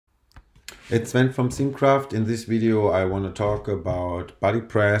It's Sven from Themecraft. In this video I want to talk about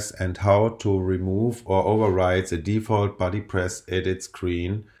BuddyPress and how to remove or overwrite the default BuddyPress edit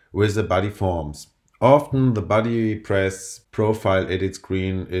screen with the BuddyForms. Often the BuddyPress profile edit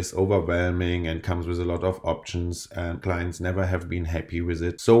screen is overwhelming and comes with a lot of options, and clients never have been happy with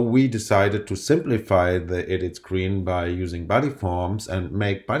it. So we decided to simplify the edit screen by using BuddyForms and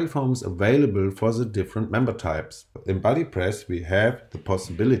make BuddyForms available for the different member types. In BuddyPress we have the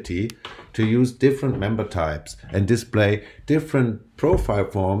possibility to use different member types and display different profile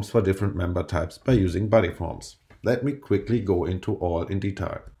forms for different member types by using BuddyForms. Let me quickly go into all in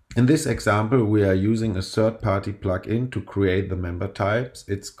detail. In this example, we are using a third-party plugin to create the member types.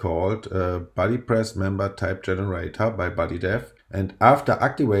 It's called BuddyPress Member Type Generator by BuddyDev. And after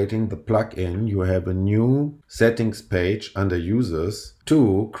activating the plugin, you have a new settings page under users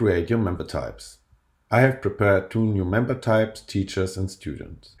to create your member types. I have prepared two new member types, teachers and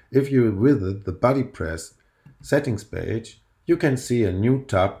students. If you visit the BuddyPress settings page, you can see a new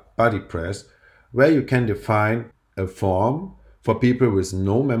tab, BuddyPress, where you can define a form for people with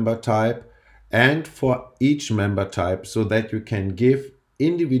no member type and for each member type, so that you can give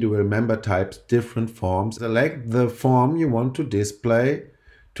individual member types different forms. Select the form you want to display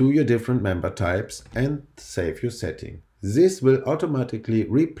to your different member types and save your setting. This will automatically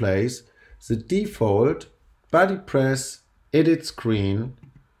replace the default BuddyPress edit screen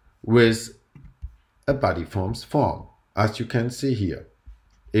with a BuddyForms form, as you can see here.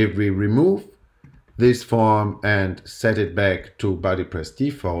 If we remove this form and set it back to BuddyPress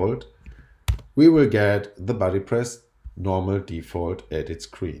default, we will get the BuddyPress normal default edit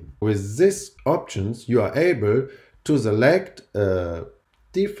screen. With these options, you are able to select a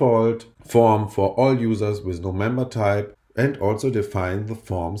default form for all users with no member type and also define the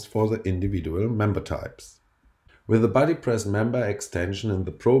forms for the individual member types. With the BuddyPress member extension in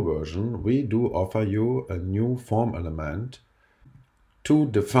the Pro version, we do offer you a new form element to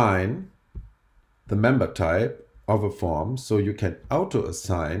define the member type of a form, so you can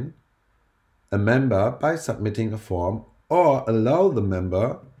auto-assign a member by submitting a form or allow the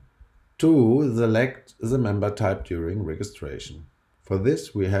member to select the member type during registration. For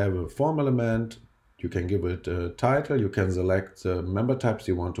this we have a form element. You can give it a title, you can select the member types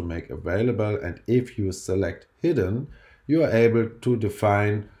you want to make available, and if you select hidden, you are able to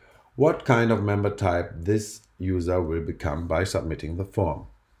define what kind of member type this user will become by submitting the form.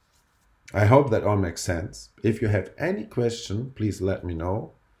 I hope that all makes sense. If you have any question, please let me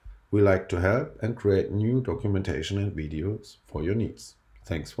know. We like to help and create new documentation and videos for your needs.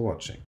 Thanks for watching.